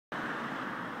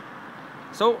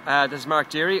This is Mark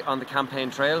Dearey on the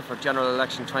campaign trail for General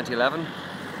Election 2011.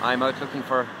 I'm out looking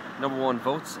for #1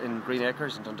 votes in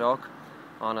Greenacres in Dundalk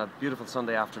on a beautiful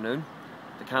Sunday afternoon.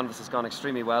 The canvass has gone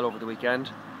extremely well over the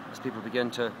weekend as people begin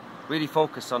to really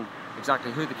focus on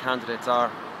exactly who the candidates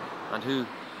are and who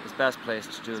is best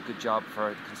placed to do a good job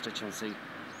for the constituency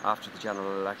after the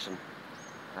general election.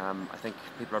 I think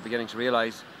people are beginning to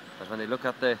realise that when they look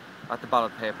at the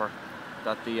ballot paper,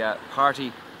 that the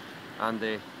party and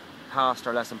the past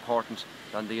are less important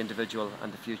than the individual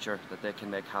and the future that they can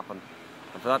make happen.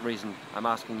 And for that reason, I'm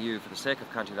asking you, for the sake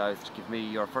of County Louth, to give me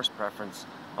your first preference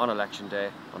on election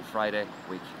day on Friday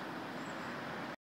week.